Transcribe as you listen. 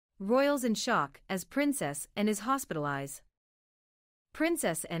Royals in shock as Princess Anne is hospitalized.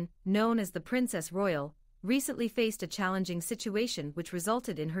 Princess Anne, known as the Princess Royal, recently faced a challenging situation which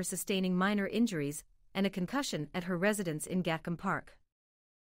resulted in her sustaining minor injuries and a concussion at her residence in Gatcombe Park.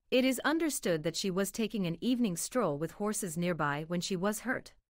 It is understood that she was taking an evening stroll with horses nearby when she was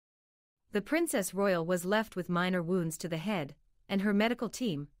hurt. The Princess Royal was left with minor wounds to the head, and her medical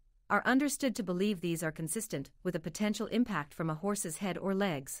team are understood to believe these are consistent with a potential impact from a horse's head or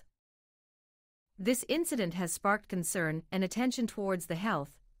legs. This incident has sparked concern and attention towards the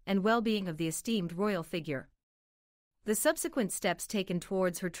health and well-being of the esteemed royal figure. The subsequent steps taken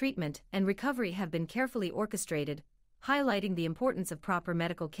towards her treatment and recovery have been carefully orchestrated, highlighting the importance of proper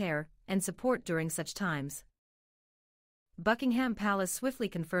medical care and support during such times. Buckingham Palace swiftly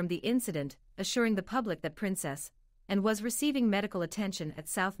confirmed the incident, assuring the public that Princess Anne was receiving medical attention at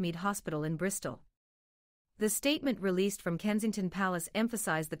Southmead Hospital in Bristol. The statement released from Kensington Palace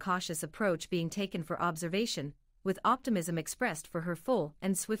emphasized the cautious approach being taken for observation, with optimism expressed for her full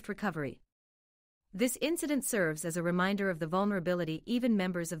and swift recovery. This incident serves as a reminder of the vulnerability even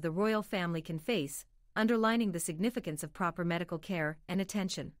members of the royal family can face, underlining the significance of proper medical care and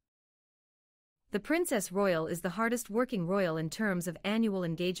attention. The Princess Royal is the hardest-working royal in terms of annual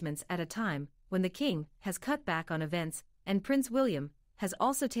engagements at a time when the King has cut back on events and Prince William has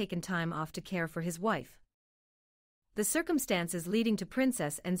also taken time off to care for his wife. The circumstances leading to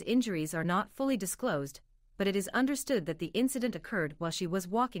Princess Anne's injuries are not fully disclosed, but it is understood that the incident occurred while she was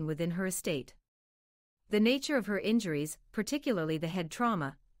walking within her estate. The nature of her injuries, particularly the head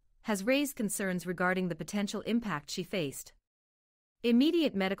trauma, has raised concerns regarding the potential impact she faced.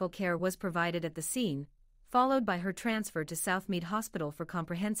 Immediate medical care was provided at the scene, followed by her transfer to Southmead Hospital for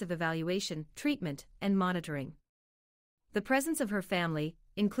comprehensive evaluation, treatment, and monitoring. The presence of her family,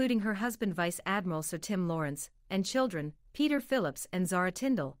 including her husband Vice Admiral Sir Tim Lawrence, and children, Peter Phillips and Zara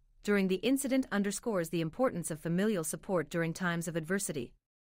Tyndall, during the incident underscores the importance of familial support during times of adversity.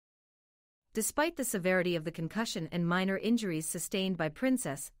 Despite the severity of the concussion and minor injuries sustained by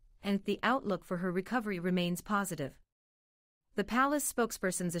Princess Anne, the outlook for her recovery remains positive. The palace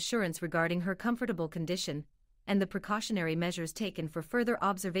spokesperson's assurance regarding her comfortable condition and the precautionary measures taken for further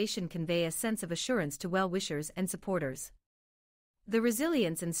observation convey a sense of assurance to well-wishers and supporters. The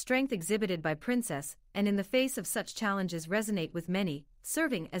resilience and strength exhibited by Princess Anne in the face of such challenges resonate with many,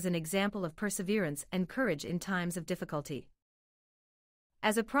 serving as an example of perseverance and courage in times of difficulty.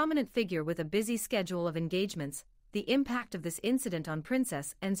 As a prominent figure with a busy schedule of engagements, the impact of this incident on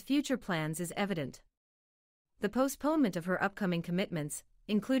Princess Anne's future plans is evident. The postponement of her upcoming commitments,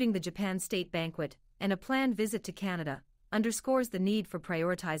 including the Japan State Banquet and a planned visit to Canada, underscores the need for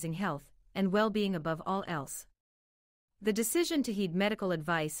prioritizing health and well-being above all else. The decision to heed medical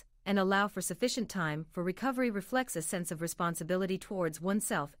advice and allow for sufficient time for recovery reflects a sense of responsibility towards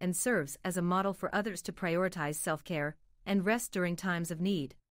oneself and serves as a model for others to prioritize self-care and rest during times of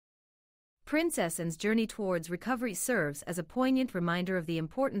need. Princess Anne's journey towards recovery serves as a poignant reminder of the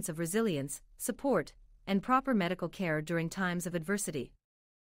importance of resilience, support, and proper medical care during times of adversity.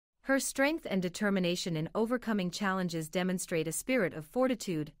 Her strength and determination in overcoming challenges demonstrate a spirit of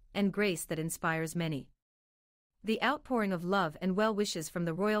fortitude and grace that inspires many. The outpouring of love and well wishes from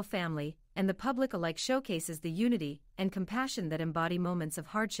the royal family and the public alike showcases the unity and compassion that embody moments of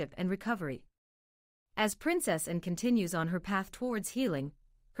hardship and recovery. As Princess Anne continues on her path towards healing,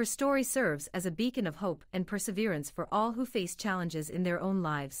 her story serves as a beacon of hope and perseverance for all who face challenges in their own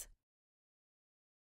lives.